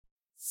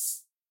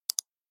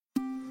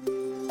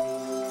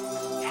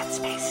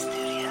Headspace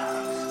Studios.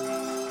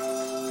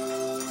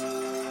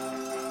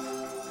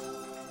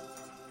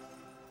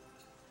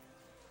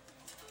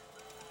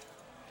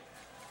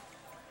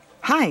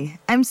 Hi,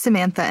 I'm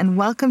Samantha, and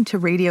welcome to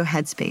Radio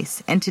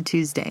Headspace and to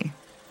Tuesday.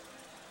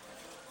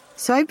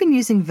 So I've been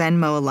using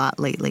Venmo a lot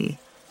lately.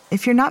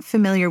 If you're not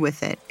familiar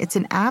with it, it's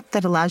an app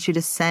that allows you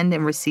to send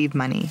and receive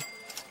money.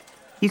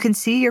 You can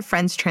see your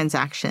friends'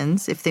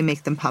 transactions if they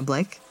make them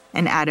public,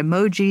 and add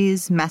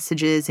emojis,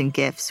 messages, and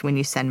gifts when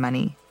you send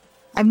money.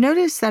 I've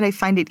noticed that I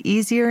find it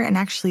easier and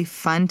actually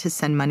fun to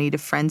send money to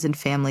friends and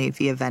family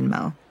via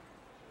Venmo.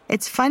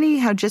 It's funny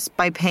how just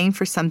by paying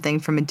for something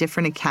from a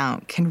different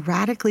account can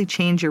radically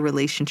change your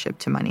relationship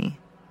to money.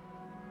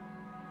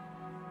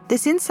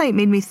 This insight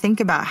made me think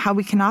about how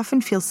we can often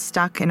feel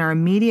stuck in our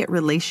immediate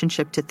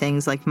relationship to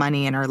things like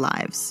money in our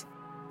lives.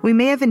 We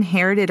may have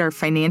inherited our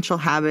financial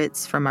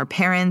habits from our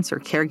parents or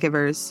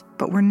caregivers,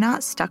 but we're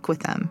not stuck with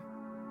them.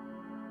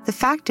 The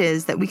fact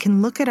is that we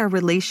can look at our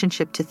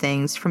relationship to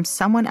things from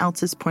someone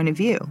else's point of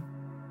view.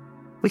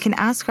 We can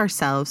ask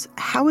ourselves,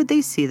 how would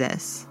they see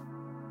this?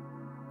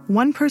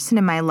 One person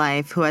in my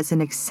life who has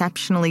an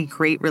exceptionally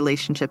great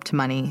relationship to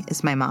money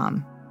is my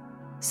mom.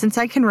 Since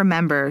I can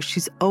remember,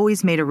 she's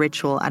always made a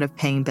ritual out of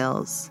paying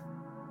bills.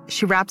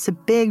 She wraps a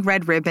big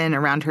red ribbon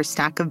around her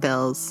stack of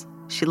bills,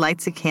 she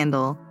lights a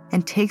candle,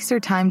 and takes her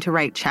time to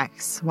write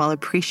checks while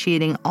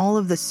appreciating all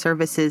of the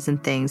services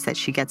and things that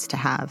she gets to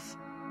have.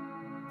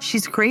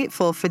 She's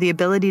grateful for the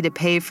ability to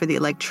pay for the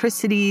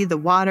electricity, the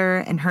water,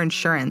 and her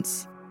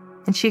insurance,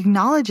 and she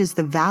acknowledges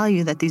the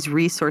value that these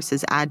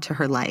resources add to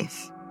her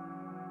life.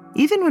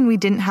 Even when we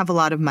didn't have a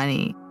lot of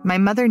money, my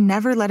mother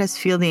never let us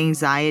feel the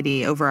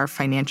anxiety over our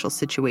financial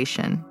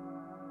situation.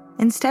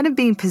 Instead of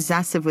being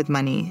possessive with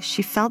money,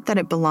 she felt that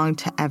it belonged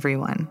to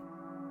everyone.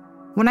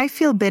 When I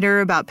feel bitter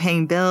about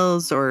paying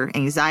bills or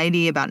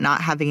anxiety about not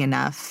having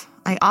enough,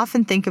 I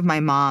often think of my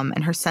mom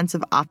and her sense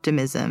of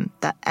optimism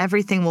that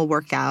everything will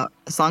work out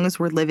as long as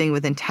we're living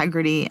with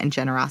integrity and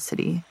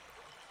generosity.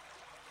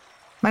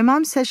 My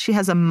mom says she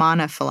has a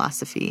mana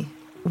philosophy,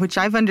 which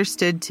I've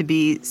understood to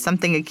be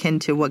something akin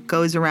to what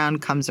goes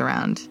around comes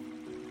around.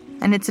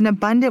 And it's an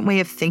abundant way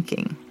of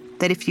thinking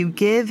that if you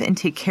give and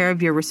take care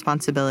of your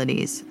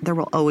responsibilities, there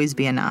will always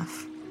be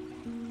enough.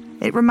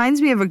 It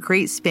reminds me of a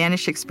great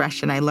Spanish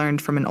expression I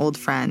learned from an old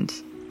friend.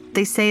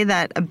 They say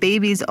that a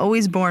baby's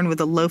always born with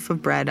a loaf of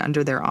bread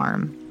under their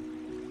arm.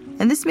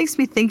 And this makes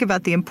me think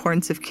about the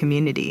importance of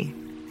community.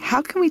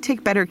 How can we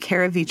take better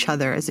care of each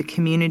other as a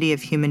community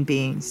of human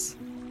beings?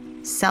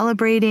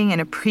 Celebrating and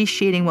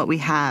appreciating what we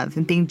have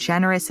and being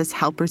generous as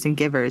helpers and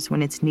givers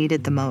when it's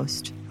needed the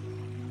most.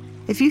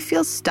 If you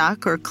feel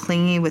stuck or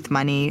clingy with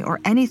money or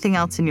anything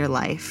else in your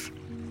life,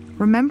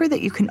 remember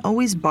that you can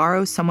always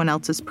borrow someone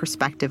else's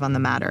perspective on the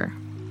matter.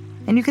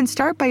 And you can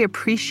start by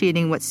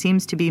appreciating what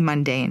seems to be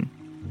mundane.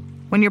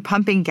 When you're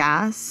pumping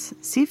gas,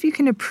 see if you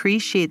can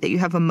appreciate that you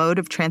have a mode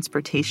of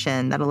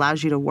transportation that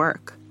allows you to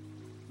work.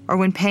 Or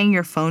when paying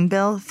your phone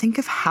bill, think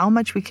of how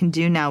much we can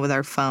do now with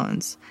our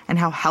phones and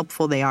how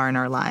helpful they are in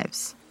our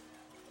lives.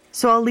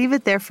 So I'll leave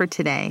it there for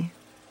today.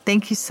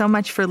 Thank you so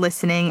much for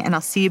listening, and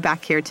I'll see you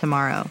back here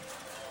tomorrow.